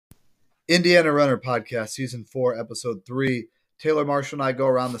Indiana Runner Podcast, Season 4, Episode 3. Taylor Marshall and I go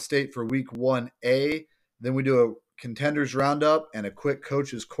around the state for Week 1A. Then we do a contenders roundup and a quick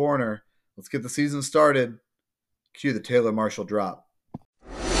coach's corner. Let's get the season started. Cue the Taylor Marshall drop.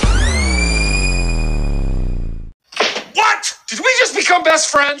 What? Did we just become best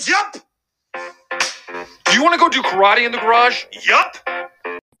friends? Yup. Do you want to go do karate in the garage? Yup.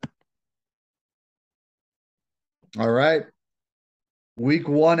 All right. Week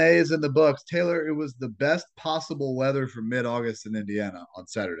 1A is in the books. Taylor, it was the best possible weather for mid-August in Indiana on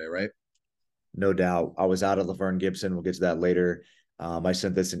Saturday, right? No doubt. I was out at Laverne Gibson. We'll get to that later. I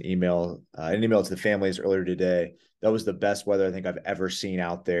sent this an email to the families earlier today. That was the best weather I think I've ever seen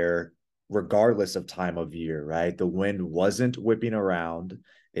out there, regardless of time of year, right? The wind wasn't whipping around.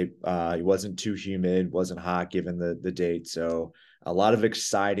 It wasn't too humid, wasn't hot given the date. So a lot of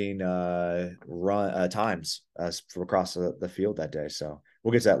exciting times from across the field that day. So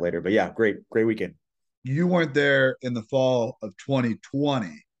we'll get to that later. But yeah, great weekend. You weren't there in the fall of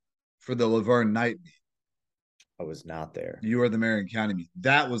 2020 for the Laverne night meet. I was not there. You were the Marion County meet.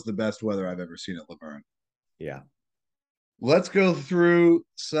 That was the best weather I've ever seen at Laverne. Yeah. Let's go through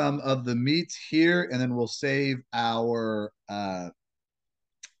some of the meets here, and then we'll save our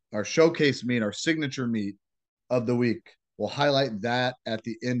showcase meet, our signature meet of the week. We'll highlight that at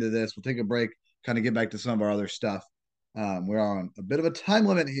the end of this. We'll take a break, kind of get back to some of our other stuff. We're on a bit of a time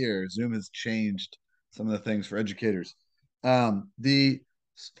limit here. Zoom has changed some of the things for educators. The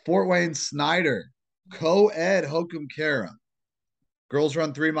Fort Wayne Snyder co-ed Hokum Karam. Girls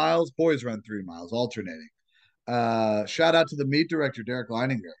run 3 miles, boys run 3 miles, alternating. Shout out to the meet director, Derek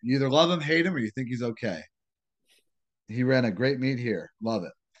Leininger. You either love him, hate him, or you think he's okay. He ran a great meet here. Love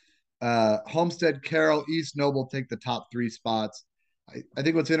it. Homestead, Carroll, East Noble take the top 3 spots. I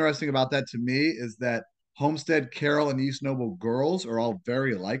think what's interesting about that to me is that Homestead, Carroll, and East Noble girls are all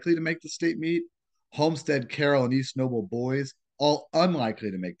very likely to make the state meet. Homestead, Carroll, and East Noble boys all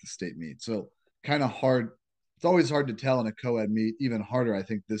unlikely to make the state meet. So kind of hard. It's always hard to tell in a co-ed meet. Even harder, I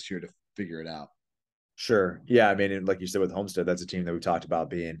think, this year to figure it out. Sure. Yeah. I mean, like you said with Homestead, that's a team that we talked about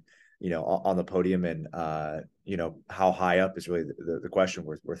being, on the podium, and how high up is really the question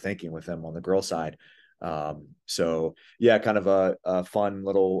we're thinking with them on the girl side. So yeah, kind of a fun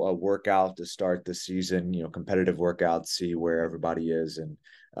little workout to start the season, competitive workout, see where everybody is, and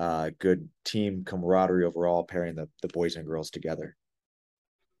good team camaraderie overall, pairing the boys and girls together.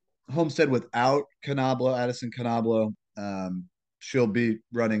 Homestead without Canablo, Addison Canablo. She'll be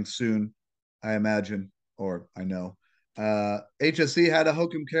running soon, I imagine, or I know. HSC had a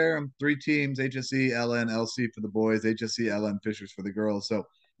Hokum Karam, 3 teams, HSC, LN, LC for the boys, HSC, LN, Fishers for the girls. So,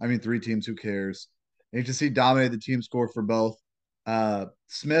 3 teams, who cares? HSC dominated the team score for both.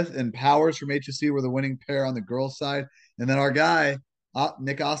 Smith and Powers from HSC were the winning pair on the girls' side. And then our guy,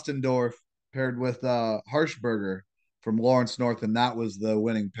 Nick Ostendorf, paired with Harshberger from Lawrence North, and that was the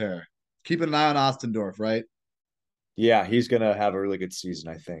winning pair. Keep an eye on Ostendorf, right? Yeah, he's going to have a really good season,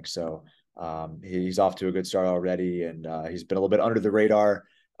 I think. So he's off to a good start already, and he's been a little bit under the radar,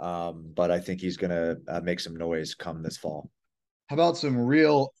 but I think he's going to make some noise come this fall. How about some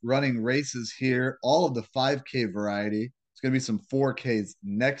real running races here? All of the 5K variety. It's going to be some 4Ks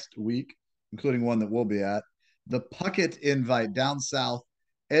next week, including one that we'll be at. The Puckett Invite down south.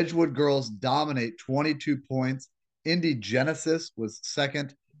 Edgewood girls dominate, 22 points. Indy Genesis was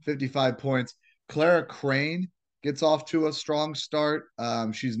second, 55 points. Clara Crane gets off to a strong start.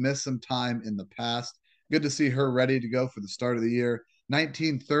 She's missed some time in the past. Good to see her ready to go for the start of the year.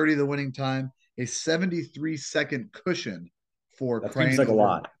 19:30 the winning time, a 73-second cushion for that Crane. Seems like a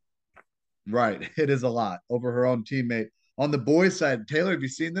lot. Right, it is a lot over her own teammate. On the boys' side, Taylor, have you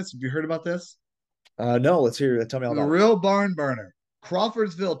seen this? Have you heard about this? No, let's hear it. Tell me all about it. The real barn burner.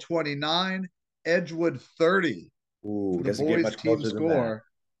 Crawfordsville 29, Edgewood 30. Ooh, the boys' team score.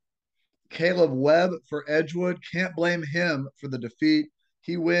 Caleb Webb for Edgewood. Can't blame him for the defeat.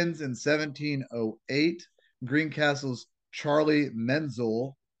 He wins in 17:08. Greencastle's Charlie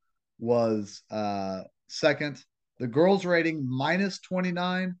Menzel was second. The girls' rating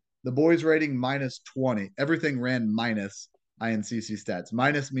 -29. The boys' rating -20. Everything ran minus INCC stats.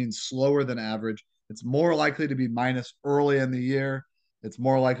 Minus means slower than average. It's more likely to be minus early in the year. It's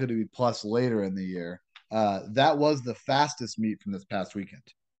more likely to be plus later in the year. That was the fastest meet from this past weekend.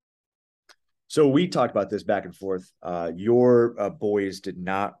 So we talked about this back and forth. Your boys did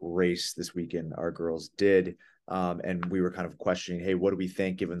not race this weekend. Our girls did. And we were kind of questioning, hey, what do we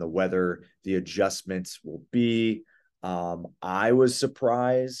think given the weather, the adjustments will be? I was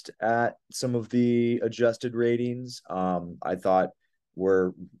surprised at some of the adjusted ratings. I thought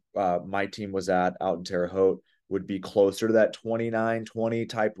where my team was out in Terre Haute would be closer to that 29-20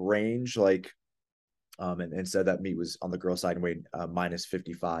 type range. Like, and instead that meet was on the girl side and weighed minus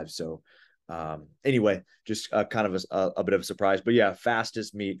 55. So anyway, just kind of a bit of a surprise, but yeah,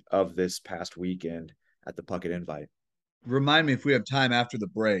 fastest meet of this past weekend at the Puckett Invite. Remind me if we have time after the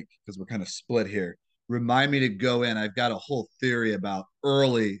break, because we're kind of split here. Remind me to go in. I've got a whole theory about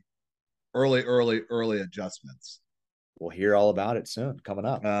early adjustments. We'll hear all about it soon, coming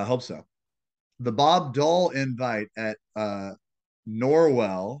up. Hope so. The Bob Dahl invite at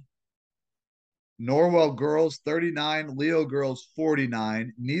Norwell. Norwell girls 39, Leo girls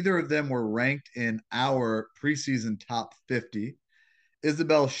 49. Neither of them were ranked in our preseason top 50.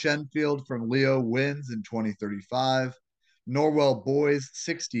 Isabel Shenfield from Leo wins in 2035. Norwell boys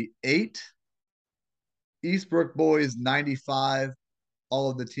 68. Eastbrook boys 95.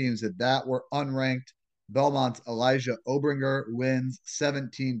 All of the teams at that were unranked. Belmont's Elijah Obringer wins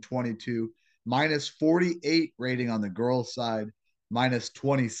 17-22, minus 48 rating on the girls' side, minus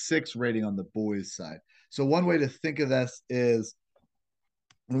 26 rating on the boys' side. So one way to think of this is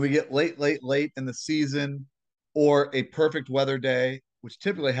when we get late in the season or a perfect weather day, which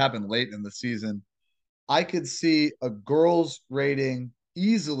typically happen late in the season, I could see a girls rating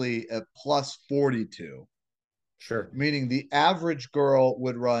easily at plus 42. Sure. Meaning the average girl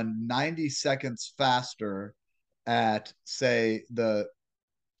would run 90 seconds faster at, say, the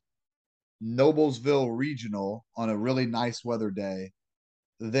Noblesville Regional on a really nice weather day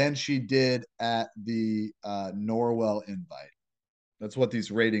than she did at the Norwell Invite. That's what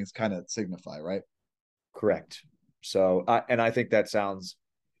these ratings kind of signify, right? Correct. So, and I think that sounds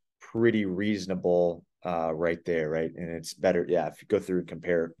pretty reasonable right there, right? And it's better, yeah, if you go through and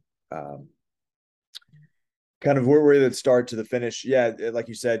compare kind of where the start to the finish. Yeah, like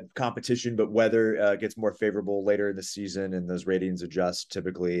you said, competition, but weather gets more favorable later in the season and those ratings adjust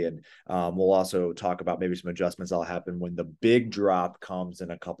typically. And we'll also talk about maybe some adjustments that'll happen when the big drop comes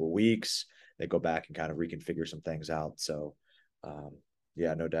in a couple of weeks. They go back and kind of reconfigure some things out. So,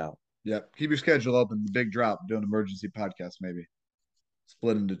 yeah, no doubt. Yep. Keep your schedule open. The big drop, do an emergency podcast, maybe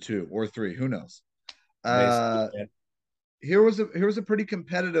split into 2 or 3. Who knows? Here was a pretty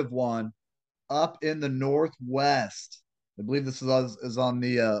competitive one up in the Northwest. I believe this is on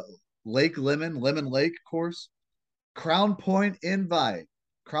the Lemon Lake course. Crown Point Invite.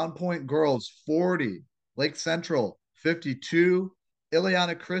 Crown Point girls 40. Lake Central 52.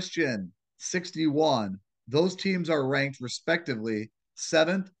 Ileana Christian 61. Those teams are ranked respectively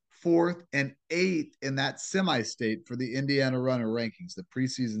 7th, 4th, and 8th in that semi-state for the Indiana Runner rankings, the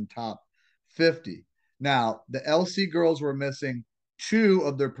preseason top 50. Now, the LC girls were missing 2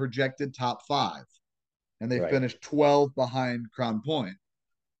 of their projected top 5, and they finished 12 behind Crown Point.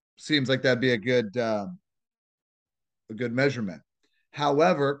 Seems like that'd be a good measurement.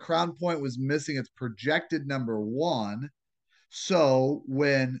 However, Crown Point was missing its projected number 1. So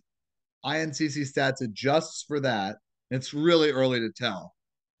when INCC Stats adjusts for that, it's really early to tell.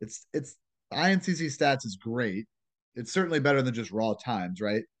 It's INCC Stats is great. It's certainly better than just raw times,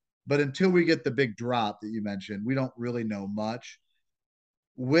 right? But until we get the big drop that you mentioned, we don't really know much.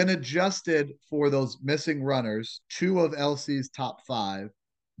 When adjusted for those missing runners, 2 of LC's top 5,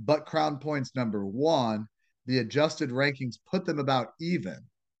 but Crown Point's number 1, the adjusted rankings put them about even.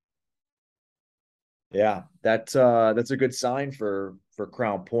 Yeah, that's a good sign for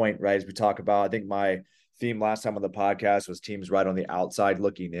Crown Point, right? As we talk about, I think my theme last time on the podcast was teams right on the outside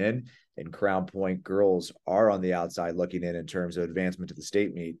looking in, and Crown Point girls are on the outside looking in terms of advancement to the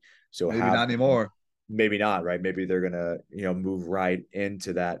state meet. So maybe not anymore. Maybe not, right? Maybe they're gonna, move right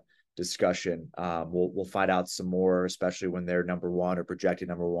into that discussion. We'll find out some more, especially when their number 1 or projected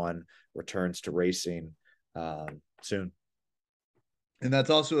number 1 returns to racing soon. And that's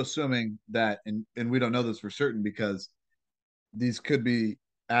also assuming that, and we don't know this for certain because these could be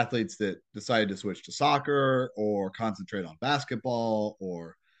athletes that decided to switch to soccer or concentrate on basketball,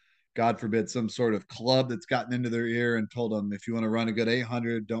 or God forbid, some sort of club that's gotten into their ear and told them, if you want to run a good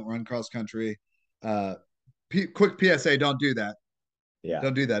 800, don't run cross country. Quick PSA, don't do that. Yeah.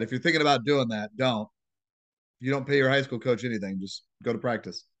 Don't do that. If you're thinking about doing that, don't. You don't pay your high school coach anything. Just go to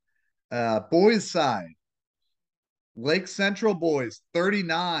practice. Boys side. Lake Central boys,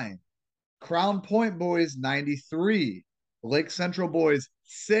 39. Crown Point boys, 93. Lake Central boys,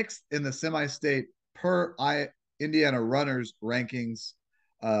 6th in the semi-state per Indiana Runners rankings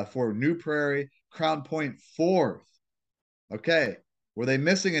for New Prairie. Crown Point, 4th. Okay. Were they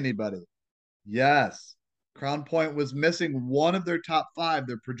missing anybody? Yes. Crown Point was missing 1 of their top 5,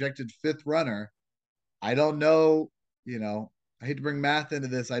 their projected 5th runner. I don't know, I hate to bring math into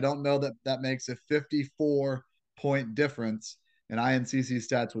this. I don't know that makes a 54-point difference, and INCC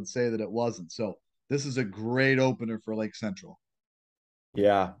Stats would say that it wasn't. So this is a great opener for Lake Central.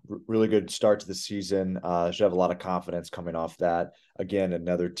 Yeah, really good start to the season. Should have a lot of confidence coming off that. Again,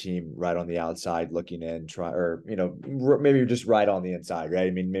 another team right on the outside looking in, maybe just right on the inside, right?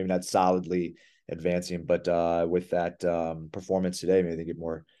 I mean, maybe not solidly advancing, but with that performance today, maybe they get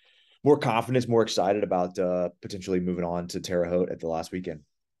more confidence, more excited about potentially moving on to Terre Haute at the last weekend.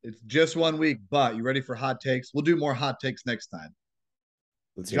 It's just 1 week, but you ready for hot takes? We'll do more hot takes next time.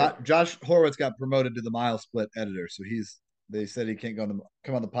 Josh Horowitz got promoted to the mile split editor, so they said he can't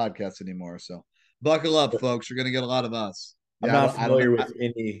come on the podcast anymore. So buckle up, folks. You're going to get a lot of us. I'm not familiar with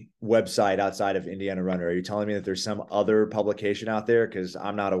any website outside of Indiana Runner. Are you telling me that there's some other publication out there? Because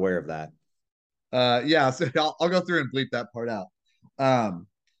I'm not aware of that. Yeah, so I'll go through and bleep that part out.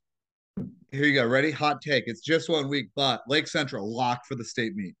 Here you go. Ready? Hot take. It's just 1 week, but Lake Central locked for the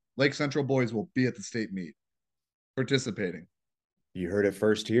state meet. Lake Central boys will be at the state meet participating. You heard it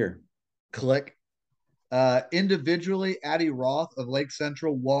first here. Click. Individually, Addie Roth of Lake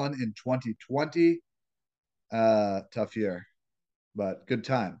Central won in 2020. Tough year, but good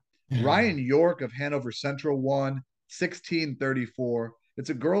time. Ryan York of Hanover Central won 16:34. It's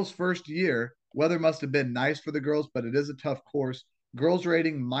a girl's first year. Weather must have been nice for the girls, but it is a tough course. Girls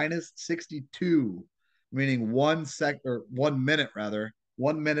rating minus 62, meaning 1 minute rather,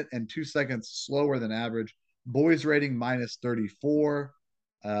 1 minute and 2 seconds slower than average. Boys rating minus 34.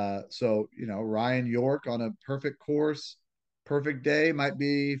 So, Ryan York on a perfect course, perfect day might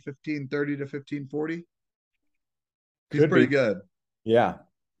be 15:30 to 15:40. He's pretty good. Yeah.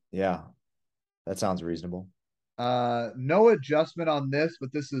 Yeah. That sounds reasonable. No adjustment on this,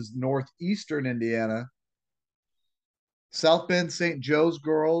 but this is northeastern Indiana. South Bend St. Joe's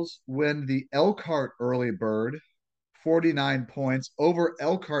girls win the Elkhart Early Bird, 49 points over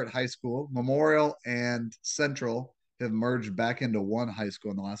Elkhart High School. Memorial and Central have merged back into one high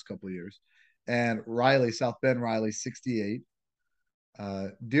school in the last couple of years. And South Bend Riley, 68.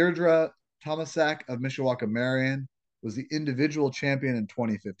 Deirdre Tomasak of Mishawaka Marion was the individual champion in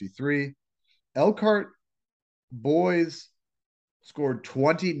 2053. Elkhart boys scored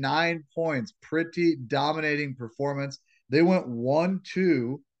 29 points, pretty dominating performance. They went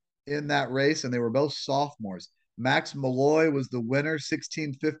 1-2 in that race, and they were both sophomores. Max Malloy was the winner,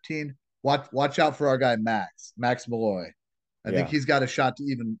 16-15. Watch out for our guy, Max Malloy. I think he's got a shot to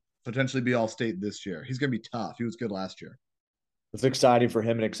even potentially be all-state this year. He's going to be tough. He was good last year. It's exciting for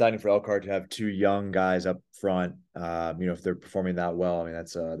him and exciting for Elkhart to have two young guys up front. If they're performing that well, I mean,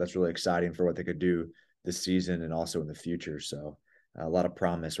 that's really exciting for what they could do this season and also in the future. So a lot of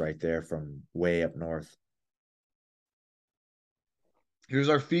promise right there from way up north. Here's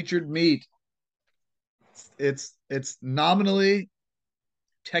our featured meet. It's nominally,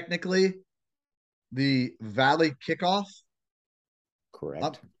 technically, the Valley Kickoff.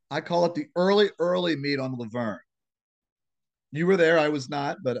 Correct. I call it the early meet on Laverne. You were there. I was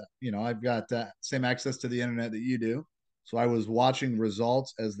not, but I've got that same access to the internet that you do. So I was watching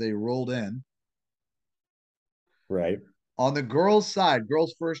results as they rolled in. Right. On the girls' side,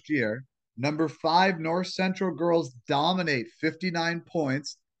 girls' first year, number 5 North Central girls dominate, 59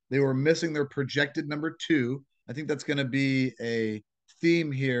 points. They were missing their projected number 2. I think that's going to be a theme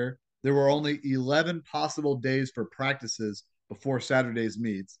here. There were only 11 possible days for practices before Saturday's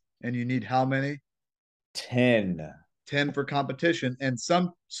meets. And you need how many? 10 for competition. And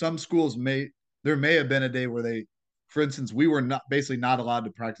some schools there may have been a day where they, for instance, we were not allowed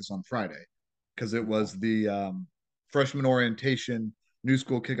to practice on Friday because it was the freshman orientation, new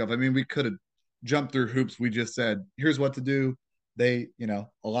school kickoff. I mean, we could have jumped through hoops. We just said, here's what to do. They, a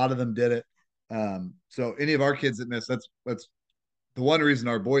lot of them did it. So any of our kids that missed, that's the one reason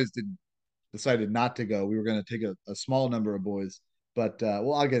our boys decided not to go. We were going to take a small number of boys, but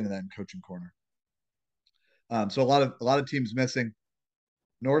I'll get into that in coaching corner. So a lot of teams missing.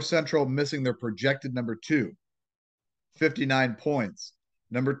 North Central missing their projected number 2, 59 points.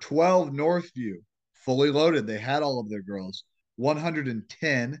 Number 12, Northview, fully loaded. They had all of their girls,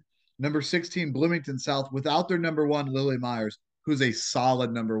 110. Number 16, Bloomington South, without their number 1, Lily Myers, who's a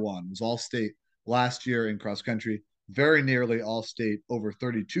solid number 1, was all-state last year in cross country, very nearly all-state, over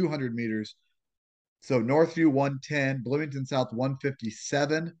 3,200 meters. So Northview, 110, Bloomington South,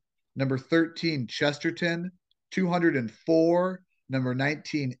 157. Number 13, Chesterton, 204. Number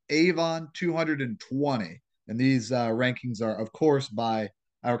 19, Avon, 220. And these rankings are, of course, by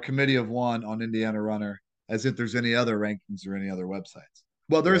our committee of one on Indiana Runner, as if there's any other rankings or any other websites.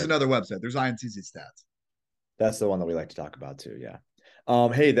 Well, there is another website. There's INCC Stats. That's the one that we like to talk about too. Yeah.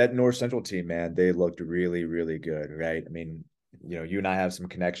 Hey, that North Central team, man, they looked really, really good, right? I mean, you and I have some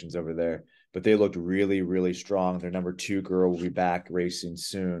connections over there, but they looked really, really strong. Their number 2 girl will be back racing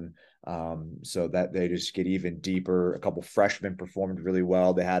soon. So that they just get even deeper. A couple freshmen performed really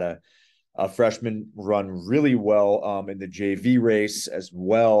well. They had a freshman run really well in the JV race as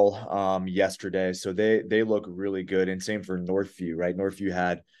well yesterday. So they look really good. And same for Northview, right? Northview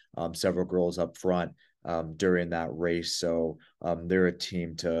had several girls up front during that race. So they're a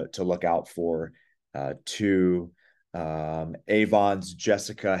team to look out for too. Avon's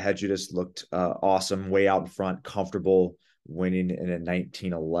Jessica Hedges looked awesome, way out in front, comfortable, winning in a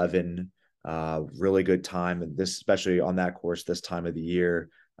 1911. Really good time, and this especially on that course this time of the year.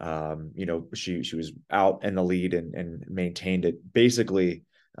 She was out in the lead and maintained it basically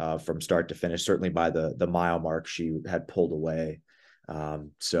from start to finish. Certainly by the mile mark, she had pulled away.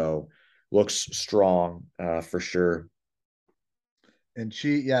 So looks strong for sure. And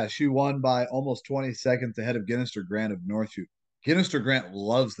she won by almost 20 seconds ahead of Ginnister Grant of Northview. Ginnister Grant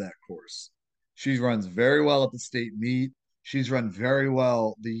loves that course. She runs very well at the state meet. She's run very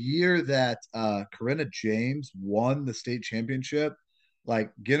well the year that Corinna James won the state championship.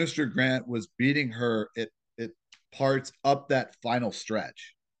 Like Ginnister Grant was beating her at parts up that final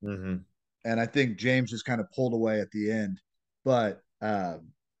stretch. Mm-hmm. And I think James just kind of pulled away at the end. But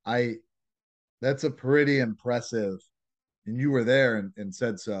I that's a pretty impressive, and you were there and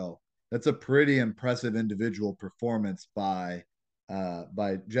said so. That's a pretty impressive individual performance by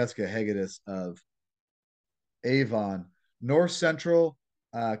Jessica Hegedus of Avon. North Central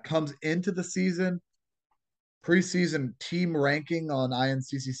comes into the season preseason team ranking on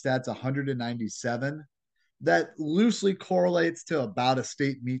INCC stats 197. That loosely correlates to about a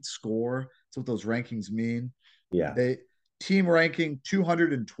state meet score. That's what those rankings mean. Yeah. They team ranking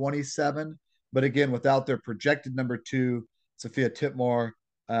 227, but again, without their projected number two, Sophia Titmore.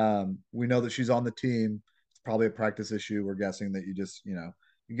 We know that she's on the team. It's probably a practice issue. We're guessing that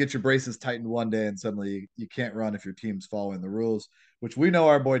you get your braces tightened one day and suddenly you can't run if your team's following the rules, which we know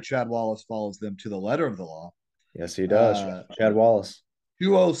our boy Chad Wallace follows them to the letter of the law. Yes, he does. Chad Wallace.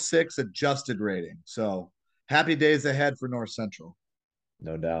 206 adjusted rating. So happy days ahead for North Central.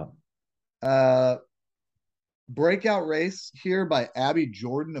 No doubt. Uh, breakout race here by Abby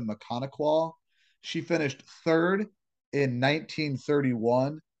Jordan of Mechaniqual. She finished third in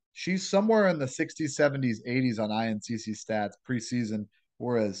 1931. She's somewhere in the 60s, 70s, 80s on INCC stats preseason,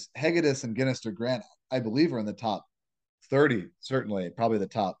 whereas Hegedus and Ginnister Grant, I believe, are in the top 30, certainly, probably the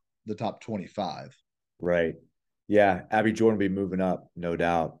top 25. Right. Yeah, Abby Jordan will be moving up, no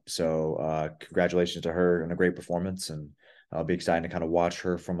doubt. So congratulations to her on a great performance, and I'll be excited to kind of watch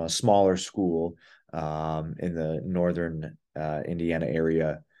her from a smaller school in the northern Indiana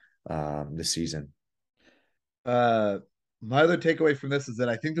area this season. My other takeaway from this is that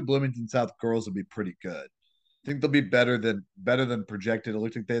I think the Bloomington South girls will be pretty good. I think they'll be better than projected. It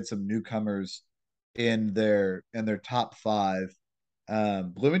looked like they had some newcomers in their top five.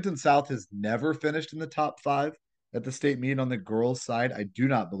 Bloomington South has never finished in the top five at the state meet on the girls' side. I do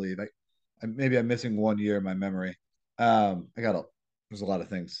not believe. Maybe I'm missing 1 year in my memory. There's a lot of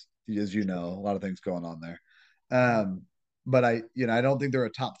things, as you know, a lot of things going on there. But I don't think they're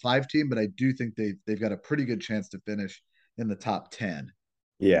a top five team, but I do think they've got a pretty good chance to finish in the top 10.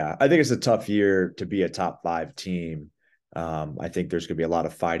 Yeah, I think it's a tough year to be a top five team. I think there's going to be a lot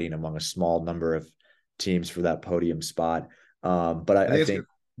of fighting among a small number of teams for that podium spot. But I think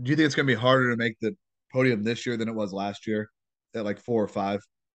do you think it's going to be harder to make the podium this year than it was last year at like 4 or 5?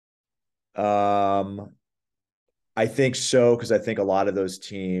 um, I think so, because I think a lot of those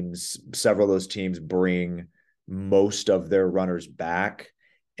teams, several of those teams bring most of their runners back.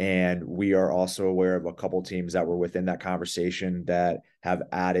 And we are also aware of a couple teams that were within that conversation that have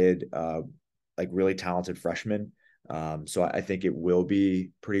added like really talented freshmen. So I think it will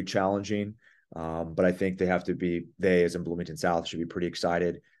be pretty challenging. But I think they, as in Bloomington South, should be pretty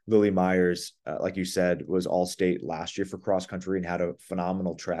excited. Lily Myers, like you said, was all state last year for cross country and had a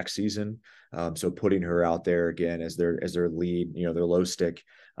phenomenal track season. So putting her out there again as their lead, their low stick,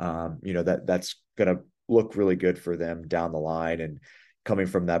 that's going to look really good for them down the line. And coming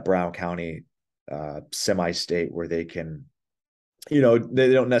from that Brown County semi-state where they can, they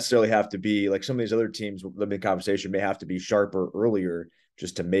don't necessarily have to be like some of these other teams. The conversation may have to be sharper earlier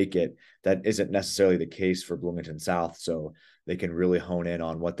just to make it. That isn't necessarily the case for Bloomington South. So they can really hone in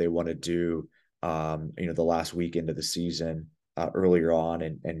on what they want to do, the last week into the season earlier on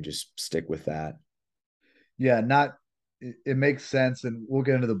and just stick with that. Yeah, it makes sense. And we'll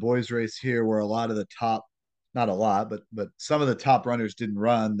get into the boys race here where a lot of the top, not a lot, but some of the top runners didn't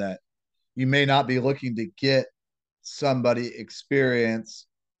run that you may not be looking to get somebody experience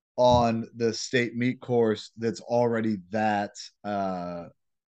on the state meet course that's already that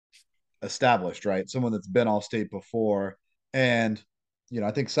established, right? Someone that's been all state before. And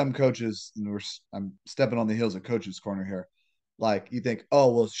I think some coaches, and I'm stepping on the heels of coach's corner here. Like you think,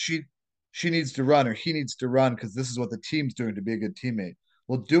 oh well, she needs to run or he needs to run because this is what the team's doing to be a good teammate.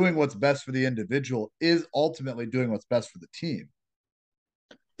 Well, doing what's best for the individual is ultimately doing what's best for the team.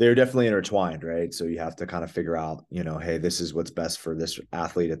 They're definitely intertwined, right? So you have to kind of figure out, hey, this is what's best for this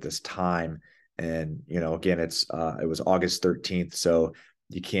athlete at this time. And, again, it was August 13th. So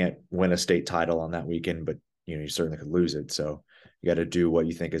you can't win a state title on that weekend, but, you certainly could lose it. So you got to do what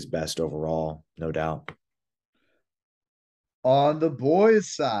you think is best overall, no doubt. On the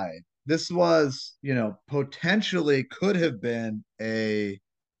boys' side, this was, potentially could have been a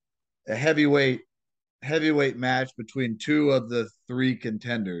heavyweight match between two of the three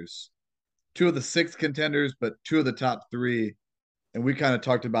contenders, two of the six contenders, but two of the top three. And we kind of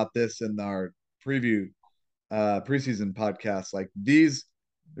talked about this in our preseason podcast. Like there's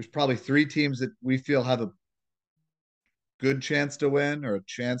probably three teams that we feel have a good chance to win or a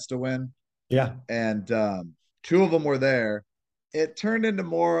chance to win. Yeah. And two of them were there. It turned into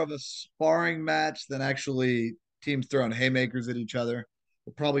more of a sparring match than actually teams throwing haymakers at each other.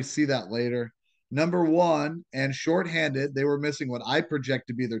 We'll probably see that later. Number one, and shorthanded, they were missing what I project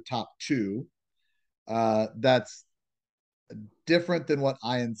to be their top two. That's different than what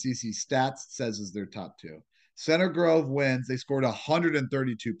INCC stats says is their top two. Center Grove wins. They scored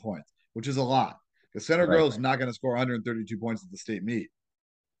 132 points, which is a lot because Center Right. Grove's not going to score 132 points at the state meet.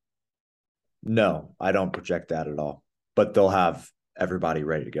 No, I don't project that at all, but they'll have everybody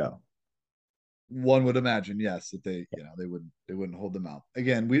ready to go. One would imagine, yes, that they wouldn't hold them out.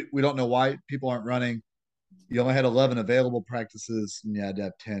 Again, we don't know why people aren't running. You only had 11 available practices, and you had to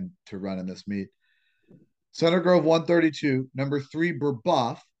have 10 to run in this meet. Center Grove 132. Number 3,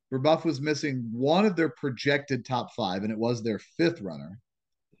 Brebeuf. Brebeuf was missing one of their projected top 5, and it was their 5th runner.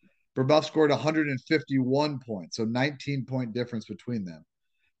 Brebeuf scored 151 points, so 19-point difference between them.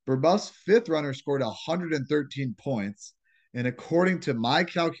 Brebeuf's 5th runner scored 113 points, and according to my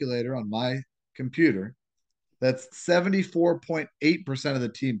calculator on my computer, that's 74.8% of the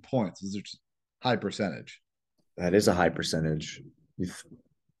team points. Is a high percentage. That is a high percentage.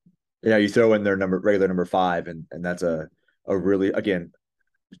 You throw in their regular number 5, and that's a really, again,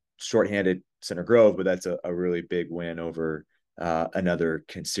 shorthanded Center Grove, but that's a really big win over another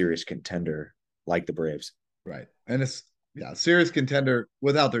serious contender like the Braves. Right. And it's serious contender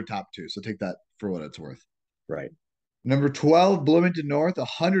without their top two. So take that for what it's worth. Right. Number 12, Bloomington North,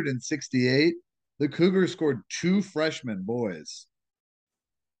 168. The Cougars scored 2 freshman boys.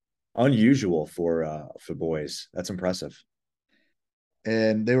 Unusual for boys. That's impressive.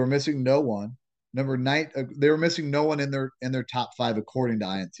 And they were missing no one. Number 9, they were missing no one in their top 5 according to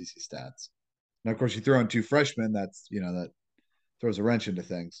INCC stats. Now, of course, you throw in 2 freshmen. That's that throws a wrench into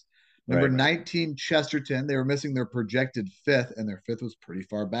things. Number 19, Chesterton. They were missing their projected 5th, and their 5th was pretty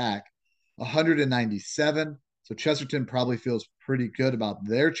far back, 197. So Chesterton probably feels pretty good about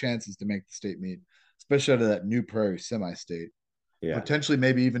their chances to make the state meet, especially out of that New Prairie semi-state. Yeah. Potentially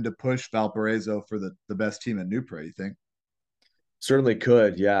maybe even to push Valparaiso for the best team in New Prairie, you think? Certainly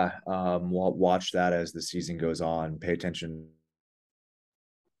could, yeah. We'll watch that as the season goes on. Pay attention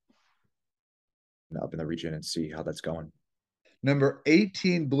up in the region and see how that's going. Number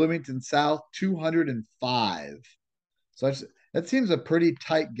 18, Bloomington South, 205. So that seems a pretty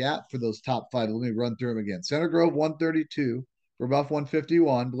tight gap for those top 5. Let me run through them again. Center Grove, 132. Brebeuf,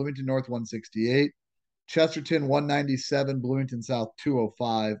 151. Bloomington North, 168. Chesterton, 197. Bloomington South,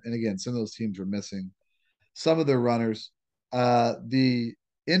 205. And again, some of those teams were missing some of their runners. The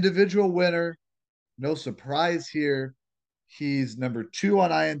individual winner, no surprise here. He's number 2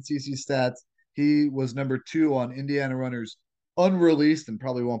 on INCC stats. He was number 2 on Indiana Runners unreleased and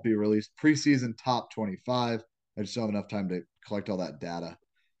probably won't be released preseason top 25. I just don't have enough time to collect all that data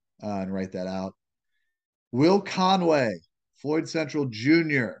and write that out. Will Conway, Floyd Central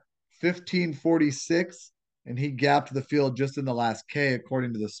Jr., 1546, and he gapped the field just in the last K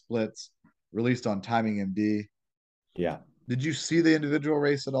according to the splits released on Timing MD. Yeah. Did you see the individual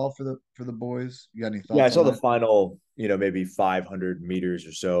race at all for the boys? You got any thoughts? Yeah, I saw the final, maybe 500 meters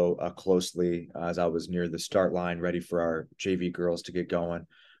or so closely as I was near the start line, ready for our JV girls to get going.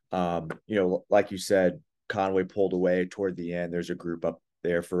 Like you said, Conway pulled away toward the end. There's a group up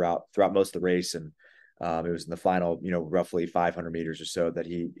there throughout most of the race, and it was in the final, roughly 500 meters or so that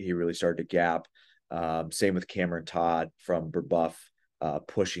he really started to gap. Same with Cameron Todd from Brebeuf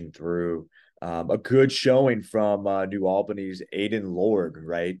pushing through. A good showing from New Albany's Aiden Lord,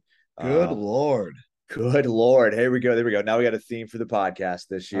 right? Good Lord. Good Lord. Here we go. There we go. Now we got a theme for the podcast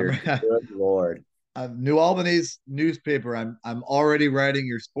this year. Good Lord. New Albany's newspaper. I'm already writing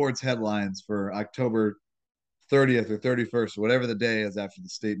your sports headlines for October 30th or 31st, whatever the day is after the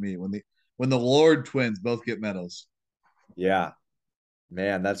state meet, when the Lord twins both get medals. Yeah,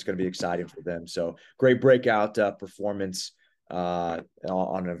 man, that's going to be exciting for them. So great breakout performance on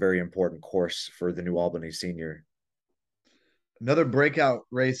a very important course for the New Albany senior. Another breakout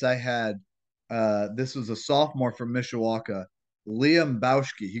race I had. This was a sophomore from Mishawaka, Liam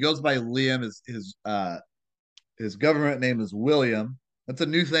Bauschke. He goes by Liam. His government name is William. That's a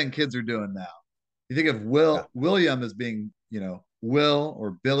new thing kids are doing now. You think of Yeah. William as being, Will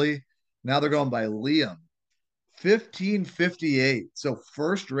or Billy. Now they're going by Liam. 15:58. So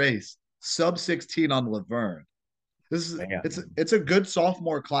first race, sub 16 on Laverne. This is Man. it's a good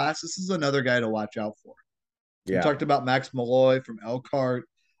sophomore class. This is another guy to watch out for. We Yeah. talked about Max Malloy from Elkhart.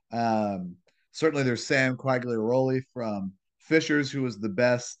 Um, Certainly, there's Sam Quagliaroli from Fishers, who was the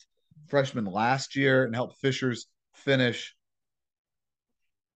best freshman last year and helped Fishers finish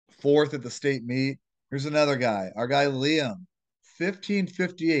fourth at the state meet. Here's another guy, our guy Liam,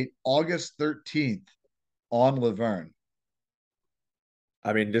 15:58, August 13th on Laverne.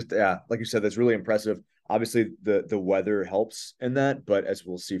 I mean, just yeah, like you said, that's really impressive. Obviously, the weather helps in that, but as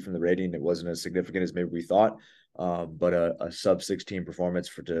we'll see from the rating, it wasn't as significant as maybe we thought. But a sub 16 performance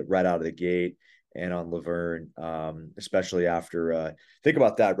for to right out of the gate and on Laverne, especially after think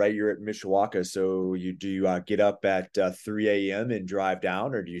about that, right? You're at Mishawaka, so you get up at 3 a.m. and drive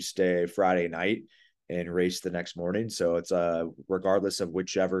down, or do you stay Friday night and race the next morning? So it's regardless of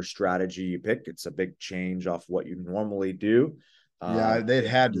whichever strategy you pick, it's a big change off what you normally do. Yeah, they'd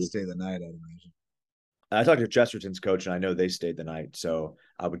had to stay the night, I'd imagine. I talked to Chesterton's coach, and I know they stayed the night. So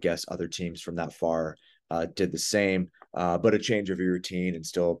I would guess other teams from that far did the same, but a change of your routine and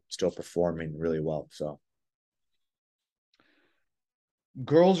still performing really well. So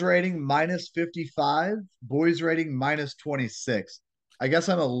Girls rating -55, boys rating -26. I guess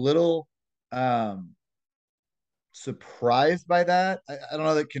I'm a little um surprised by that. I don't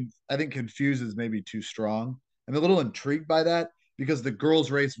know that I think confused is maybe too strong. I'm a little intrigued by that because the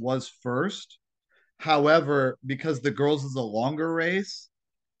girls race was first. However, because the girls is a longer race,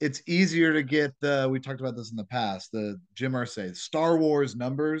 it's easier to get we talked about this in the past, the Jim Irsay Star Wars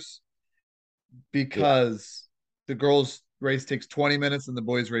numbers, yeah, because the girls race takes 20 minutes and the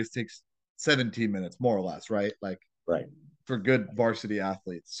boys race takes 17 minutes, more or less, right? Like right. for good varsity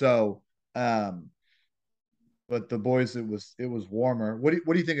athletes. So but the boys, it was warmer. What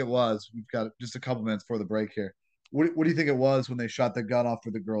do you think it was? We've got just a couple minutes before the break here. What do you think it was when they shot the gun off for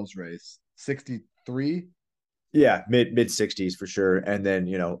the girls' race? 63? Yeah, mid 60s for sure, and then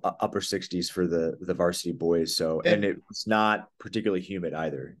upper 60s for the varsity boys. So and And it was not particularly humid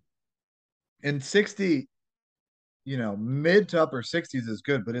either. 60, mid to upper 60s is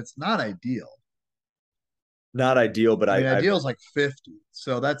good, but it's not ideal. Not ideal, but I mean, I ideal is like 50.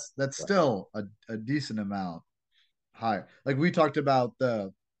 So that's still a decent amount higher. Like we talked about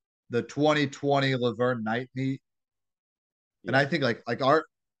the 2020 Laverne night meet. And yeah. I think like our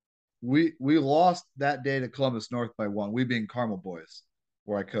we lost that day to Columbus North by one, we being Carmel boys,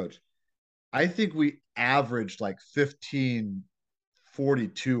 where I coach. I think we averaged like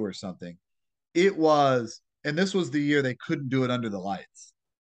 15:42 or something. It was, and this was the year they couldn't do it under the lights.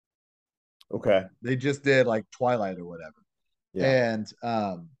 Okay. They just did like twilight or whatever. Yeah. And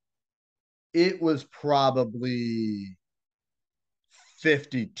it was probably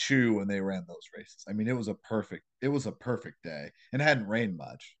 52 when they ran those races. I mean, it was a perfect day and it hadn't rained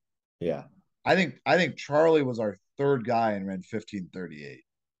much. Yeah. I think Charlie was our third guy and ran 15:38.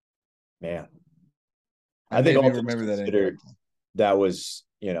 Man. I I think maybe all things remember that considered, incorrectly. that was,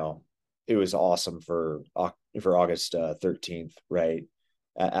 it was awesome for August 13th, right?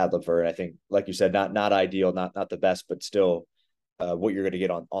 At Laverne. I think, like you said, not ideal, not the best, but still, what you're going to get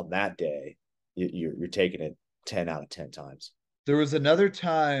on that day, you're taking it 10 out of 10 times. There was another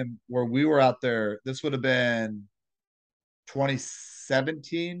time where we were out there. This would have been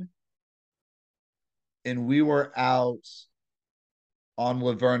 2017, and we were out on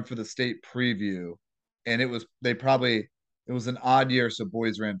Laverne for the state preview, and it was an odd year, so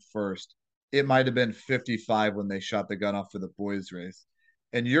boys ran first. It might have been 55 when they shot the gun off for the boys race,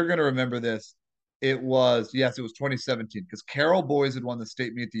 and you're gonna remember this. It was 2017 because Carroll boys had won the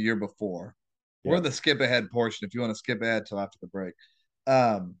state meet the year before. We're in Yep. the skip ahead portion. If you want to skip ahead till after the break,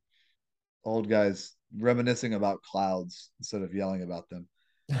 um, old guys reminiscing about clouds instead of yelling about them.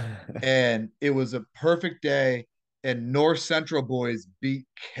 And it was a perfect day. And North Central boys beat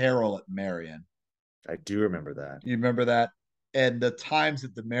Carroll at Marion. I do remember that. You remember that? And the times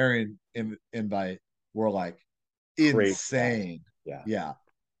at the Marion invite were like Crazy fast. insane. Yeah. Yeah.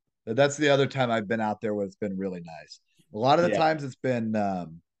 That's the other time I've been out there where it's been really nice. A lot of the Yeah. times it's been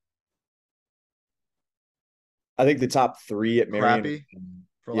I think the top three at Marion. crappy,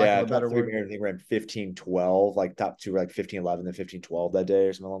 for lack of Yeah, a top better three word. Marion, I think ran 15-12. Like top two were like 15-11 and 15-12 that day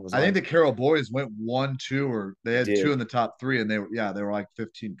or something along those I think lines. the Carroll boys went 1-2, or they They had two did. in the top three, and they were like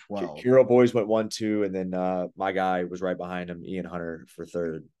 15-12. Hero Boys went 1-2, and then my guy was right behind him, Ian Hunter for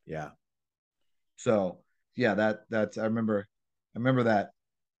third. Yeah. So yeah, that's I remember that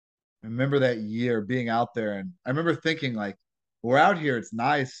I remember that year being out there, and I remember thinking like, we're out here. It's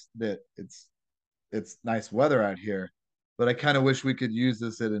nice that it's nice weather out here, but I kind of wish we could use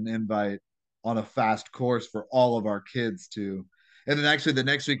this at an invite on a fast course for all of our kids to. And then actually the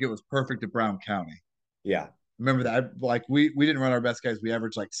next week it was perfect at Brown County. Yeah. Remember that? Like we didn't run our best guys. We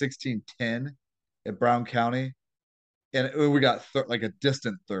averaged like 16:10 at Brown County, and we got like a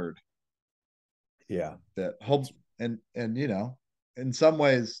distant third. Yeah. That hope and in some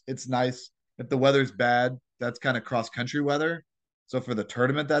ways it's nice if the weather's bad. That's kind of cross country weather. So for the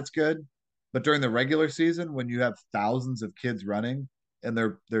tournament, that's good. But during the regular season, when you have thousands of kids running and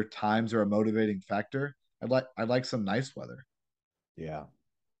their times are a motivating factor, I'd like some nice weather. Yeah.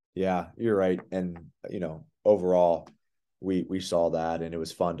 Yeah, you're right. And overall, we saw that, and it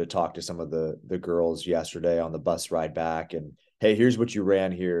was fun to talk to some of the girls yesterday on the bus ride back. And hey, here's what you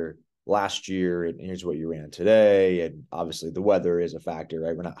ran here last year, and here's what you ran today. And obviously, the weather is a factor,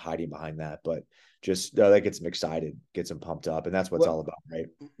 right? We're not hiding behind that, but just that gets them excited, gets them pumped up, and that's what it's Well, all about, right?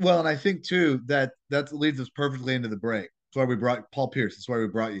 well, and I think too that leads us perfectly into the break. That's why we brought Paul Pierce. That's why we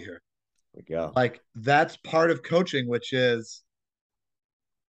brought you here. Like, yeah, Like that's part of coaching, which is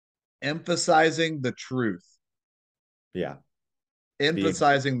emphasizing the truth, yeah, being,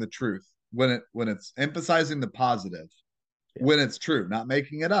 emphasizing the truth when it's emphasizing the positive, yeah. when it's true, not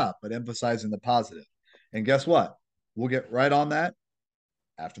making it up, but emphasizing the positive. And guess what? We'll get right on that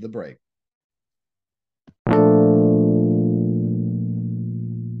after the break.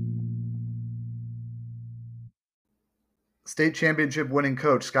 State championship winning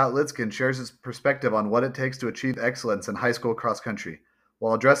coach Scott Litzkin shares his perspective on what it takes to achieve excellence in high school cross country.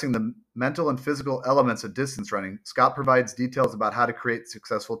 While addressing the mental and physical elements of distance running, Scott provides details about how to create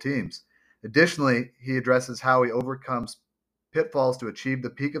successful teams. Additionally, he addresses how he overcomes pitfalls to achieve the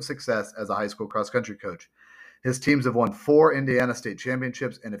peak of success as a high school cross country coach. His teams have won 4 Indiana state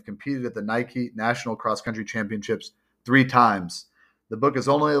championships and have competed at the Nike National Cross Country Championships 3 times. The book is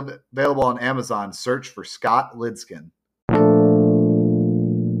only available on Amazon. Search for Scott Lidskin.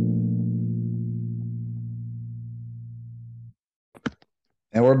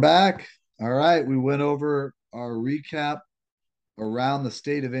 And we're back. All right. We went over our recap around the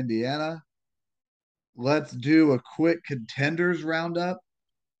state of Indiana. Let's do a quick contenders roundup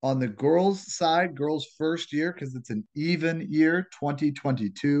on the girls' side, girls' first year, because it's an even year,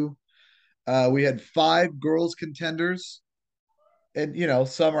 2022. We had 5 girls contenders, and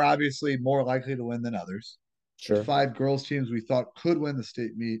some are obviously more likely to win than others. But Sure. 5 girls teams we thought could win the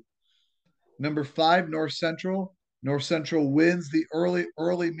state meet. Number 5, North Central. North Central wins the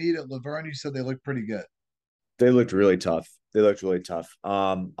early meet at Laverne. You said they look pretty good. They looked really tough. They looked really tough.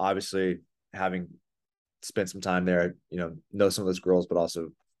 Obviously, having spent some time there, know some of those girls, but also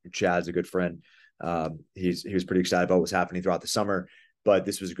Chad's a good friend. He was pretty excited about what was happening throughout the summer, but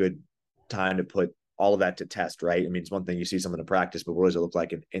this was a good time to put all of that to test, right? I mean, it's one thing you see someone in practice, but what does it look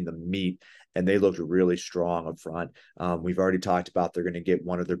like in the meet? And they looked really strong up front. We've already talked about they're going to get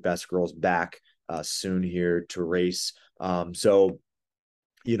one of their best girls back soon here to race. So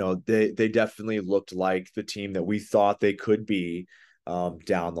they definitely looked like the team that we thought they could be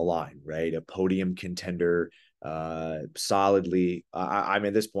down the line, right? A podium contender solidly. I mean,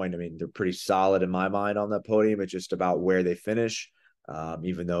 at this point, I mean, they're pretty solid in my mind on that podium. It's just about where they finish,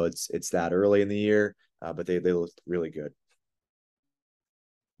 even though it's that early in the year, but they looked really good.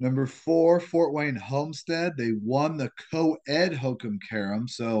 Number 4, Fort Wayne Homestead. They won the co-ed Hokum Karam.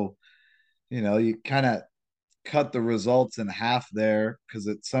 So, you kind of cut the results in half there because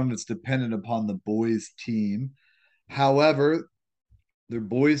some of it's dependent upon the boys team. However, their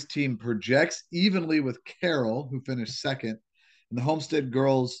boys team projects evenly with Carroll, who finished second, and the Homestead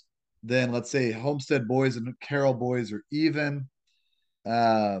girls. Then let's say Homestead boys and Carroll boys are even.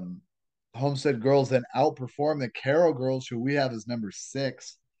 Homestead girls then outperform the Carroll girls, who we have as number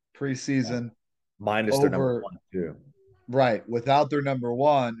 6 Yeah. preseason, Minus their number over one too. right without their number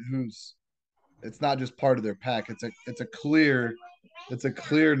 1, who's it's not just part of their pack. It's a clear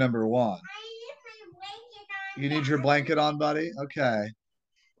number 1. You need your blanket on, buddy? Okay.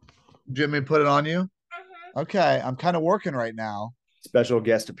 Jimmy put it on you? Okay. I'm kind of working right now. Special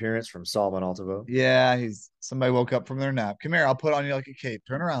guest appearance from Solomon Altivo. Yeah, somebody woke up from their nap. Come here, I'll put on you like a cape.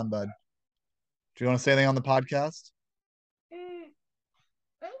 Turn around, bud. Do you want to say anything on the podcast? I'm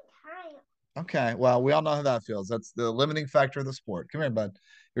tired. Okay. Well, we all know how that feels. That's the limiting factor of the sport. Come here, bud.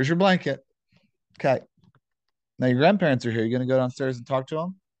 Here's your blanket. Okay. Now your grandparents are here. You gonna go downstairs and talk to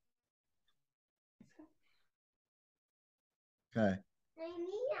them? Okay.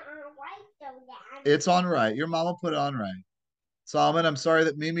 It's on right. Your mama put it on right. Solomon, I'm sorry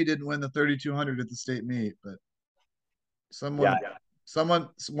that Mimi didn't win the 3,200 at the state meet, but Yeah. someone,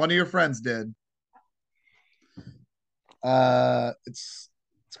 one of your friends did. It's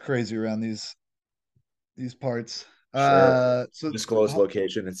crazy around these parts. Sure. So Disclosed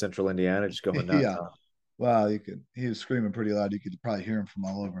location in central Indiana, just going nuts. yeah. Huh? Wow, he was screaming pretty loud. You could probably hear him from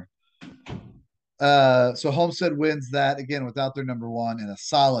all over. So Homestead wins that again without their number one and a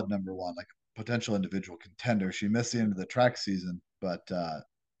solid number one, like a potential individual contender. She missed the end of the track season, but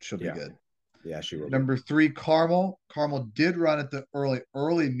she'll be Yeah. good. Yeah, she will be. Number three, Carmel. Carmel did run at the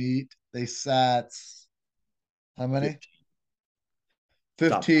early meet. They sat how many?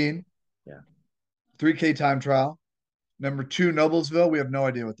 15. Yeah. 3K time trial. Number two, Noblesville. We have no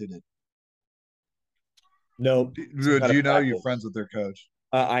idea what they did. No. Do you know you're friends with their coach?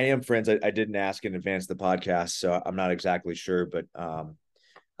 I am friends. I didn't ask in advance the podcast, so I'm not exactly sure, but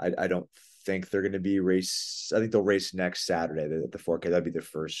I don't think they're going to be race. I think they'll race next Saturday, the 4K. That'd be their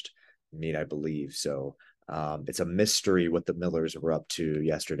first meet, I believe. So it's a mystery what the Millers were up to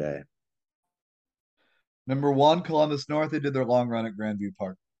yesterday. Number one, Columbus North. They did their long run at Grandview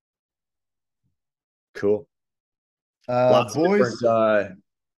Park. Cool. Lots boys.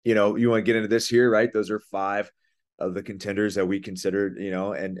 You want to get into this here, right? Those are 5 of the contenders that we considered,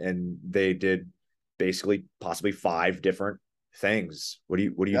 and they did basically possibly 5 different things. What do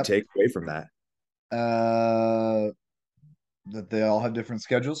you take away from that? That they all have different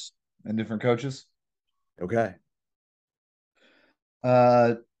schedules and different coaches. Okay.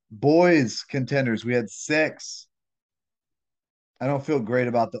 Boys contenders, we had 6. I don't feel great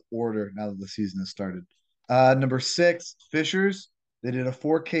about the order now that the season has started. Number 6, Fishers. They did a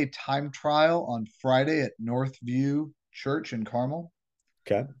 4K time trial on Friday at Northview Church in Carmel.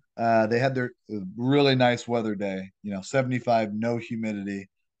 Okay. They had their really nice weather day, 75, no humidity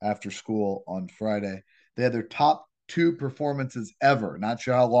after school on Friday. They had their top 2 performances ever. Not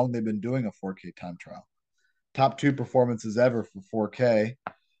sure how long they've been doing a 4K time trial. Top 2 performances ever for 4K.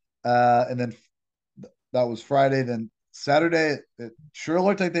 And then that was Friday. Then Saturday, it sure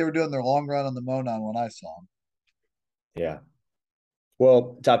looked like they were doing their long run on the Monon when I saw them. Yeah.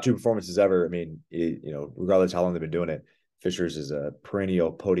 Well, top 2 performances ever. I mean, regardless of how long they've been doing it, Fishers is a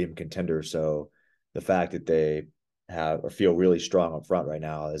perennial podium contender. So the fact that they have or feel really strong up front right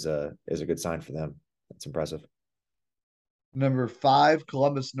now is a good sign for them. That's impressive. Number 5,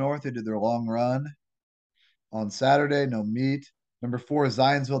 Columbus North. They did their long run on Saturday, no meet. Number 4,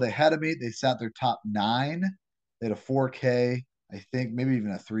 Zionsville. They had a meet. They sat their top 9. They had a 4K, I think, maybe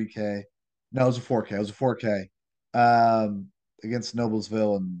even a 3K. No, it was a 4K. It was a 4K against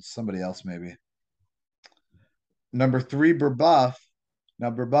Noblesville and somebody else, maybe. Number 3, Brebeuf.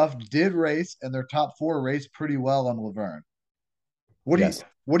 Now, Brebeuf did race, and their top 4 raced pretty well on Laverne. What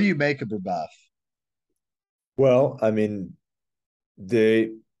do you make of Brebeuf? Well, I mean,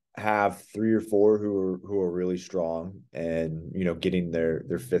 they have 3 or 4 who are really strong, and getting their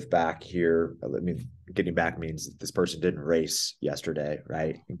 5th back here. I mean, getting back means this person didn't race yesterday,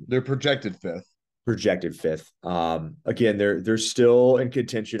 right? They're projected 5th. Projected 5th. Again, they're still in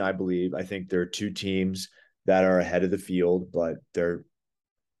contention, I believe. I think there are 2 teams that are ahead of the field, but they're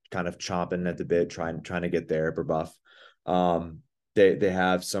kind of chomping at the bit, trying to get there. Brebeuf. They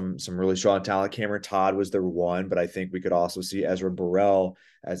have some really strong talent. Cameron Todd was their 1, but I think we could also see Ezra Burrell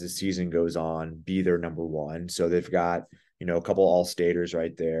as the season goes on be their number 1. So they've got a couple all-staters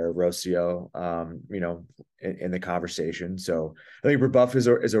right there, Rocio, in the conversation. So I think Brebeuf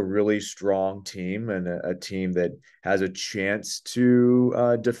is a really strong team and a team that has a chance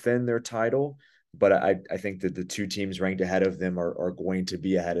to defend their title. But I think that the 2 teams ranked ahead of them are going to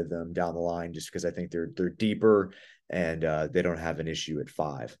be ahead of them down the line, just because I think they're deeper and they don't have an issue at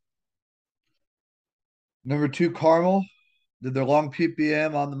 5. Number 2, Carmel did their long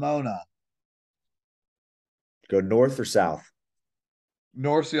PPM on the Mona. Go north or south?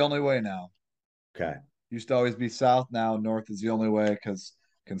 North's the only way now. Okay. Used to always be south. Now north is the only way because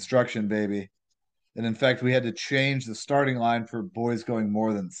construction, baby. And in fact, we had to change the starting line for boys going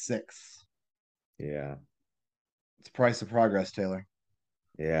more than 6. Yeah. It's price of progress, Taylor.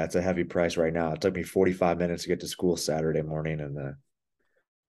 Yeah, it's a heavy price right now. It took me 45 minutes to get to school Saturday morning, and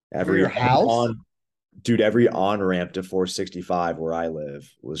every on-ramp to 465 where I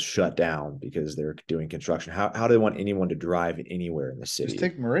live was shut down because they're doing construction. How do they want anyone to drive anywhere in the city? Just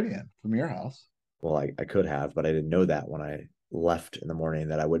take Meridian from your house. Well, I could have, but I didn't know that when I left in the morning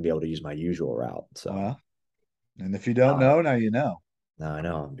that I wouldn't be able to use my usual route. So, Well, and if you don't uh, know, now you know. no, I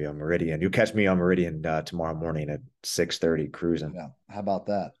know I'll be on Meridian. You catch me on Meridian tomorrow morning at 6:30 cruising. Yeah, how about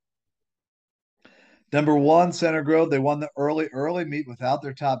that? Number one, Center Grove. They won the early meet without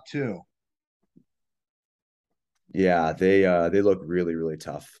their top two. Yeah, they look really, really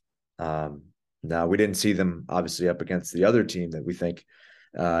tough. Um, Now we didn't see them obviously up against the other team that we think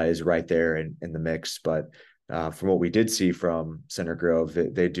is right there in the mix, but from what we did see from Center Grove,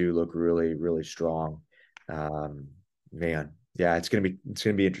 they do look really, really strong. Um, Man, yeah, it's gonna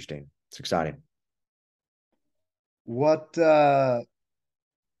be interesting. It's exciting. What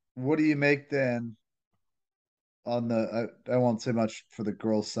what do you make then on I won't say much for the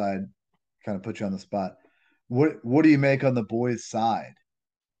girls' side, kind of put you on the spot. What do you make on the boys' side?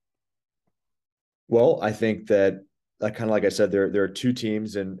 Well, I think that kind of like I said, there are two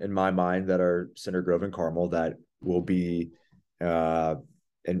teams in my mind that are Center Grove and Carmel that will be uh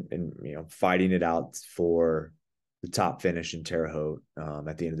and fighting it out for the top finish in Terre Haute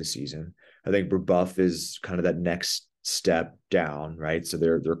at the end of the season. I think Brebeuf is kind of that next step down, right? So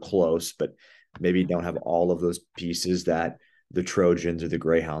they're close, but maybe don't have all of those pieces that the Trojans or the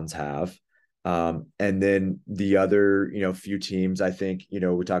Greyhounds have. And then the other, few teams, I think,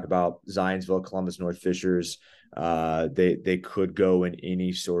 we talk about Zionsville, Columbus, North Fishers. They could go in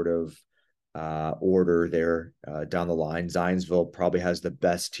any sort of order there down the line. Zionsville probably has the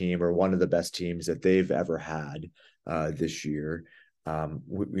best team or one of the best teams that they've ever had this year.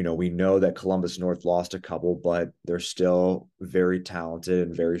 We know that Columbus North lost a couple, but they're still very talented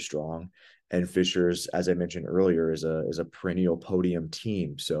and very strong. And Fishers, as I mentioned earlier, is a perennial podium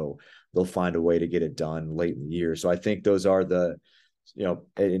team. So they'll find a way to get it done late in the year. So I think those are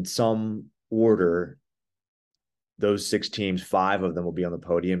in some order, those six teams, five of them will be on the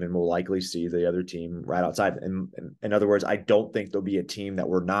podium, and we'll likely see the other team right outside. And in other words, I don't think there'll be a team that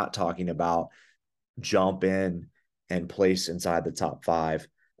we're not talking about jump in and place inside the top five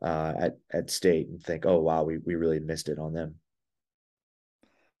at state and think, oh wow, we really missed it on them.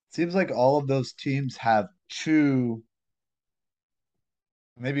 Seems like all of those teams have two,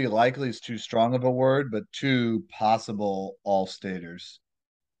 maybe likely is too strong of a word, but two possible all-staters.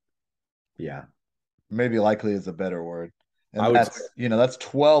 Yeah, Maybe likely is a better word. I And would say, that's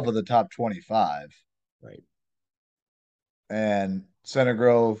 12 of the top 25. right. And Center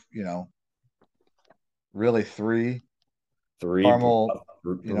Grove, really three. Three, Carmel,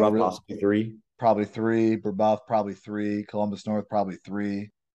 rough possibly three. probably three. Brebeuf, probably three. Columbus North, probably three.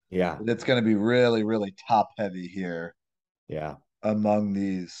 Yeah, It's going to be really, really top heavy here yeah, among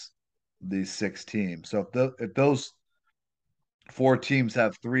these six teams. So if those four teams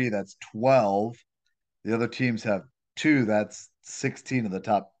have three, that's 12. The other teams have two, that's 16 of the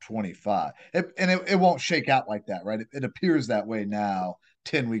top 25. It won't shake out like that, right? It appears that way now,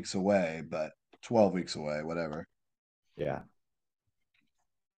 10 weeks away, but 12 weeks away, whatever. yeah.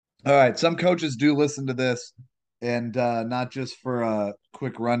 All right. Some coaches do listen to this, and not just for a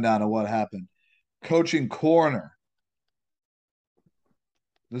quick rundown of what happened. Coaching corner.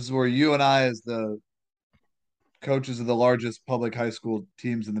 This is where you and I, as the coaches of the largest public high school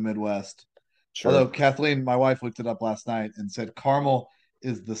teams in the Midwest. Although Sure. Kathleen, my wife, looked it up last night and said Carmel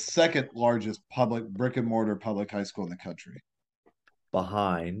is the second largest public brick and mortar public high school in the country.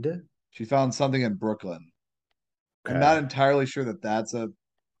 Behind. She found something in Brooklyn. I'm not Okay. entirely sure that that's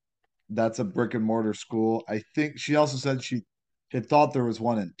a brick and mortar school. I think she also said she had thought there was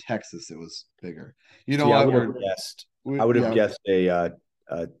one in Texas that was bigger. You know See, I what? would have guessed. I would have Yeah. guessed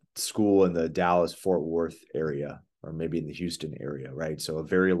a school in the Dallas Fort Worth area, or maybe in the Houston area, right? So a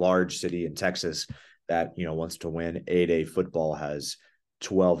very large city in Texas that wants to win 8A football has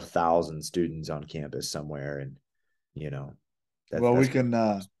 12,000 students on campus somewhere, and you know Well, we that's can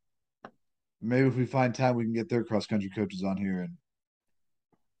maybe if we find time, we can get their cross country coaches on here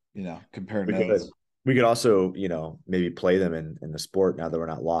and compare we could notes. we could also maybe play them in the sport now that we're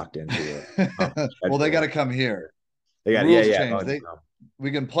not locked into a Well, they got to schedule. come here. They The got yeah rules yeah change.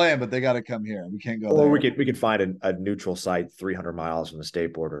 We can play them, but they got to come here. We can't go or there. we could find a neutral site 300 miles from the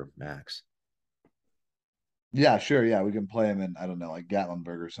state border max. Yeah, sure. Yeah, we can play them in, I don't know, like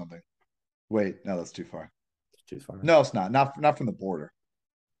Gatlinburg or something. Wait, no, that's too far. It's too far. No, it's not. Not from the border.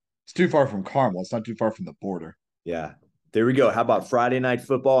 It's too far from Carmel. It's not too far from the border. Yeah. There we go. How about Friday night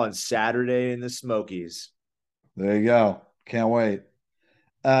football and Saturday in the Smokies? There you go. Can't wait.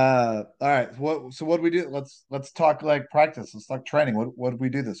 All right. What do we do? Let's talk like practice. Let's talk training. What did we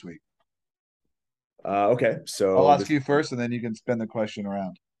do this week? Okay. I'll So ask this you first, and then you can spin the question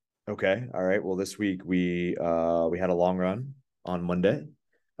around. okay. All right. Well, this week we had a long run on Monday.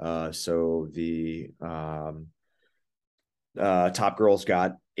 So the Top girls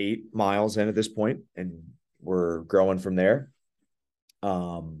got 8 miles in at this point, and we're growing from there.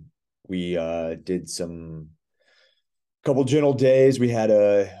 We did some couple gentle days. We had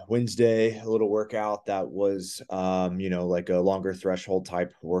a Wednesday, a little workout that was, like a longer threshold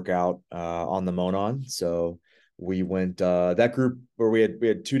type workout on the Monon. So we went that group where we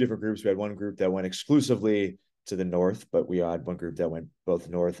had two different groups. We had one group that went exclusively to the north, but we had one group that went both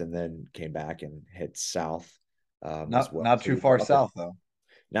north and then came back and hit south as well. Not So too far south though.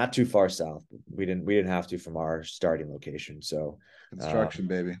 not too far south. We didn't have to from our starting location. So Construction,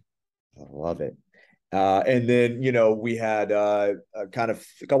 baby. I love it. And then, we had kind of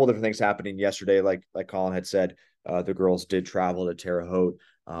a couple different things happening yesterday. Like Colin had said, the girls did travel to Terre Haute.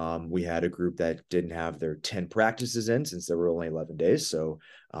 We had a group that didn't have their 10 practices in since there were only 11 days. So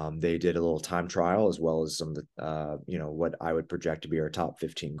they did a little time trial as well as some of the, what I would project to be our top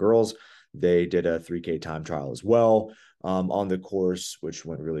 15 girls. They did a 3K time trial as well on the course, which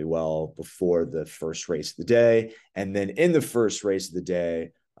went really well before the first race of the day. And then in the first race of the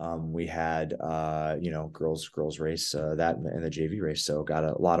day, we had girls race that and the JV race. So got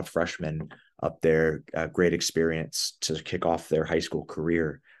a lot of freshmen up there. Great experience to kick off their high school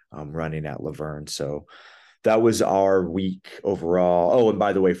career running at Laverne. So that was our week overall. Oh, and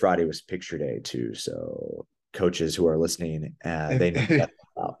by the way, Friday was picture day too. So coaches who are listening, they know that.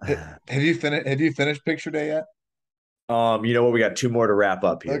 Have you finished picture day yet? You know what? We got 2 more to wrap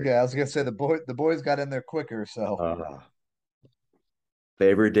up here. Okay, I was gonna say the boys got in there quicker, so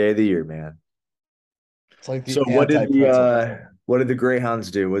favorite day of the year, man. it's like the So what did the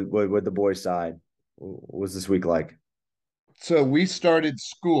Greyhounds do with the boys' side? What was this week like? So we started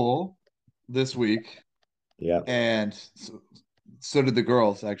school this week, Yeah. and so did the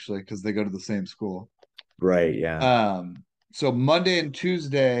girls actually because they go to the same school. Right. Yeah. So Monday and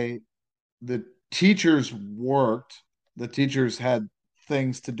Tuesday, the teachers worked. The teachers had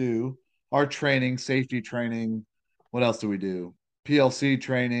things to do. Our training, safety training. What else do we do? PLC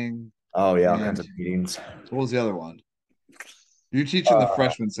training. Oh yeah, all And kinds of meetings. what was the other one? You teach in the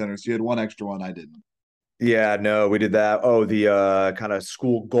freshman center, so you had one extra one. I didn't. Yeah, no, we did that. Oh, the kind of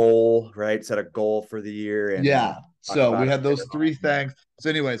school goal, right? Set a goal for the year and Yeah. talk So about we it. had those three things. So,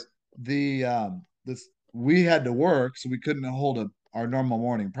 anyways, the this we had to work, so we couldn't hold our normal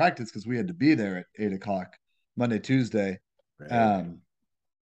morning practice because we had to be there at 8 o'clock Monday, Tuesday, Right. um,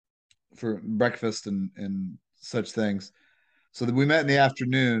 for breakfast and such things. So that we met in the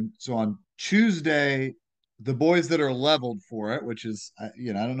afternoon. So on Tuesday, the boys that are leveled for it, which is I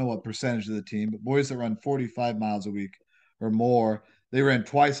don't know what percentage of the team, but boys that run 45 miles a week or more, they ran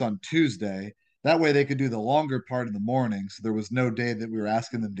twice on Tuesday. That way they could do the longer part in the morning. So there was no day that we were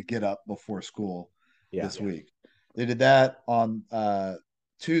asking them to get up before school Yeah. this week. They did that on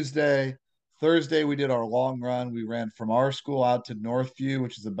Tuesday. Thursday, we did our long run. We ran from our school out to Northview,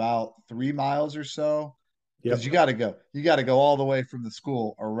 which is about 3 miles or so because Yep. you got to go all the way from the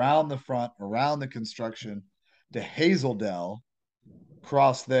school around the front, around the construction to Hazeldale,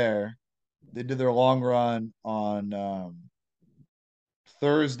 cross there. They did their long run on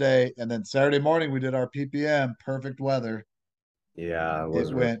Thursday, and then Saturday morning we did our PPM. Perfect weather. Yeah, it It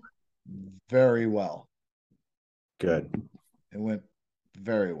was really went very well. good. It went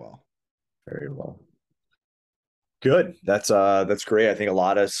very well. Very well. Good. That's great. I think a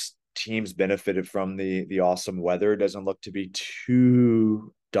lot of teams benefited from the awesome weather. It doesn't look to be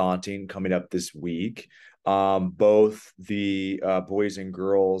too daunting coming up this week. Both the boys and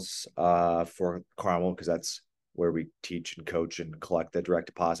girls for Carmel, because that's where we teach and coach and collect the direct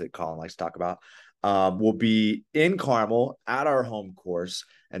deposit Colin likes to talk about, will be in Carmel at our home course.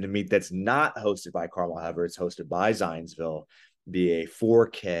 And a meet that's not hosted by Carmel, however, it's hosted by Zionsville, be a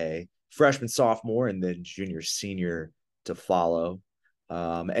 4K freshman, sophomore, and then junior, senior to follow.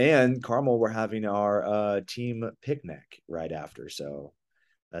 And Carmel, we're having our team picnic right after, so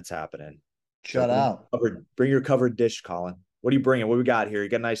that's happening. So Shut out. bring your covered dish, Colin. What are you bringing? What we got here? You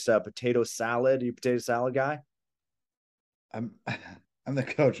got a nice potato salad. Are you a potato salad guy? I'm I'm the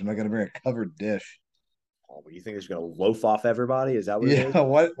coach. I'm not going to bring a covered dish. Oh, but you think it's going to loaf off everybody? Is that what it is? Yeah.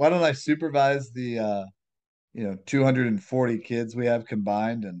 Why don't I supervise the 240 kids we have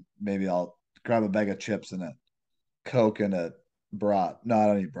combined, and maybe I'll grab a bag of chips and a Coke and a brat. No, I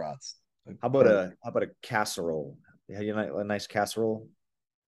don't eat brats. How about a casserole? You like a nice casserole?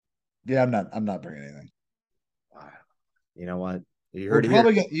 Yeah, I'm not bringing anything. Wow. You know what? You We're heard it here.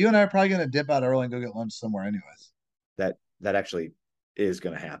 probably you and I are probably gonna dip out early and go get lunch somewhere anyways. That actually is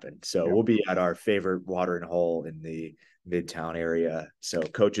going to happen. So Yep. we'll be at our favorite watering hole in the Midtown area. So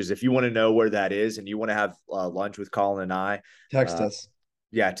coaches, if you want to know where that is and you want to have lunch with Colin and I, Text us.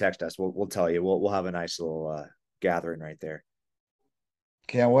 yeah, text us. We'll tell you. We'll have a nice little gathering right there.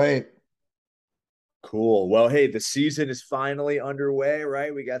 Can't wait. Cool. Well, hey, the season is finally underway,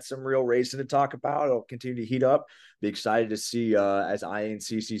 right? We got some real racing to talk about. It'll continue to heat up. Be excited to see as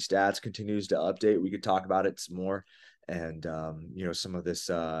INCC stats continues to update. We could talk about it some more, and some of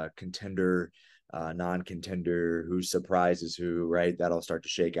this contender, non-contender, who surprises who, right? That'll start to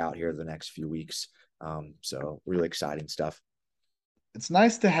shake out here the next few weeks. So really exciting stuff. It's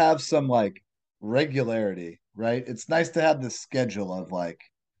nice to have some like regularity, right? It's nice to have this schedule of like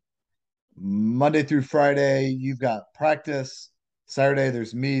Monday through Friday, you've got practice. Saturday,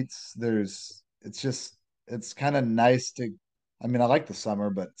 there's meets. It's kind of nice to, I mean, I like the summer,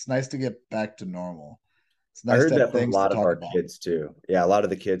 but it's nice to get back to normal. It's I nice heard to have that from a things to lot of talk our about. kids too. Yeah, a lot of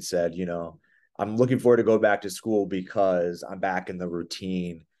the kids said, I'm looking forward to go back to school because I'm back in the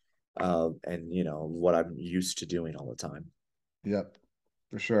routine and what I'm used to doing all the time. Yep,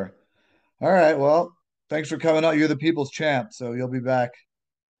 for sure. All right. Well, thanks for coming out. You're the people's champ, so you'll be back.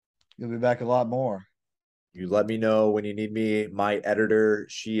 You'll be back a lot more. You let me know when you need me. My editor,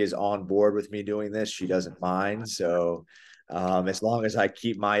 she is on board with me doing this. She doesn't mind. So as long as I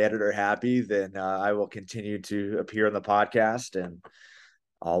keep my editor happy, then I will continue to appear on the podcast and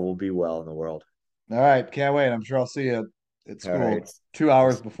all will be well in the world. All right. Can't wait. I'm sure I'll see you at All school right. 2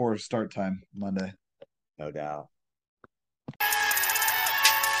 hours before start time Monday. No doubt.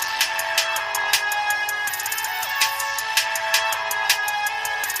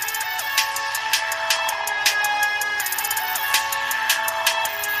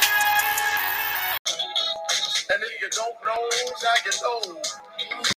 And if you don't know, now you know.